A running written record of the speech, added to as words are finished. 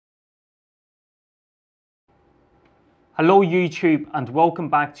Hello YouTube and welcome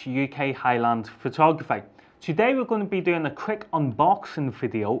back to UK Highland Photography. Today we're going to be doing a quick unboxing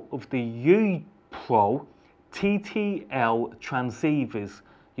video of the YouPro TTL transceivers.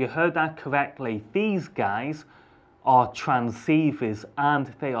 You heard that correctly. These guys are transceivers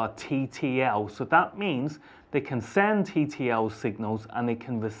and they are TTL. So that means they can send TTL signals and they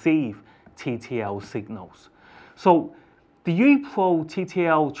can receive TTL signals. So the YouPro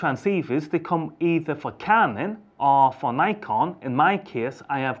TTL transceivers, they come either for Canon or for Nikon. In my case,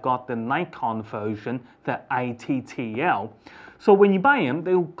 I have got the Nikon version, the I-TTL. So when you buy them,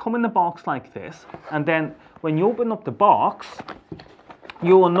 they'll come in a box like this. And then when you open up the box,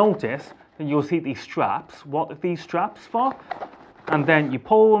 you will notice that you'll see these straps. What are these straps for? And then you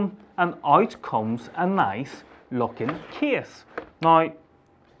pull them and out comes a nice looking case. Now,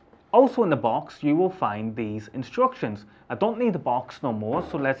 also in the box, you will find these instructions. I don't need the box no more,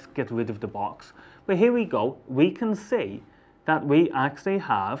 so let's get rid of the box. But here we go. We can see that we actually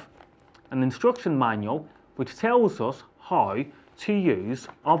have an instruction manual which tells us how to use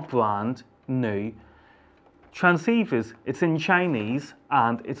our brand new transceivers. It's in Chinese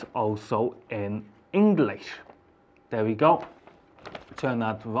and it's also in English. There we go. Turn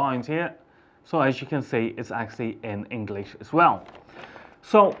that around here. So as you can see, it's actually in English as well.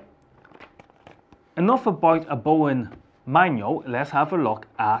 So enough about a Boeing manual, let's have a look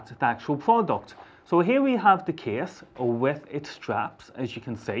at the actual product. So here we have the case with its straps, as you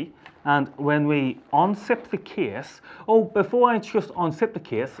can see. And when we unzip the case, before I just unzip the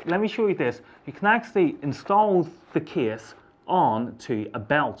case, let me show you this. You can actually install the case onto a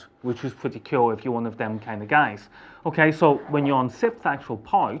belt, which is pretty cool if you're one of them kind of guys. Okay, so when you unzip the actual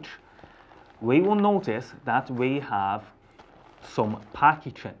pouch, we will notice that we have some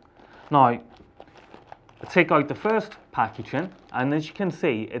packaging. Now, take out the first packaging, and as you can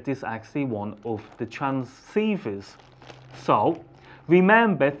see, it is actually one of the transceivers. So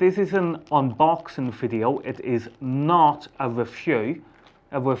remember, this is an unboxing video. It is not a review.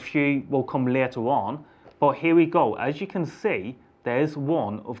 A review will come later on, but here we go. As you can see, there's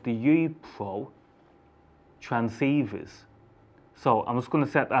one of the YouPro transceivers. So I'm just going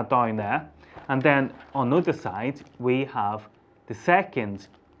to set that down there, and then on the other side we have the second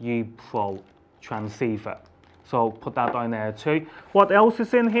YouPro transceiver. So put that down there too. What else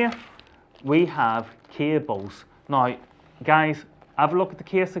is in here? We have cables. Now guys, have a look at the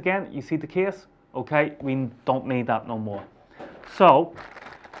case again. You see the case? Okay, we don't need that no more. So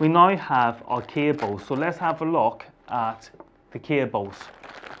we now have our cables. So let's have a look at the cables.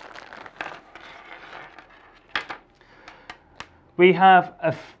 We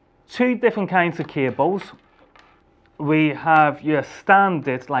have two different kinds of cables. We have your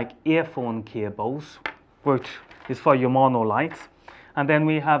standard like earphone cables, which is for your mono lights, and then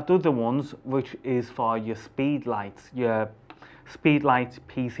we have the other ones which is for your speed lights,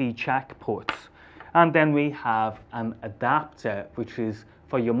 PC jack ports, and then we have an adapter which is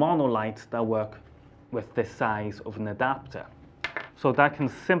for your mono lights that work with the size of an adapter. So that can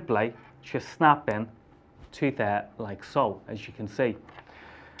simply just snap in to there like so, as you can see.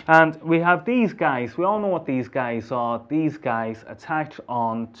 And we have these guys. We all know what these guys are. These guys attach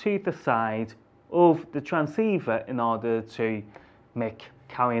on to the side of the transceiver in order to make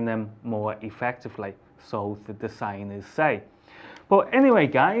carrying them more effectively, so the designers say. But anyway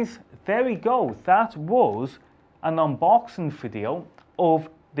guys, there we go. That was an unboxing video of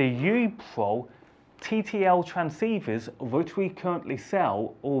the YouPro TTL transceivers which we currently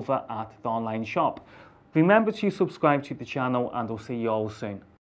sell over at the online shop. Remember to subscribe to the channel and I'll see you all soon.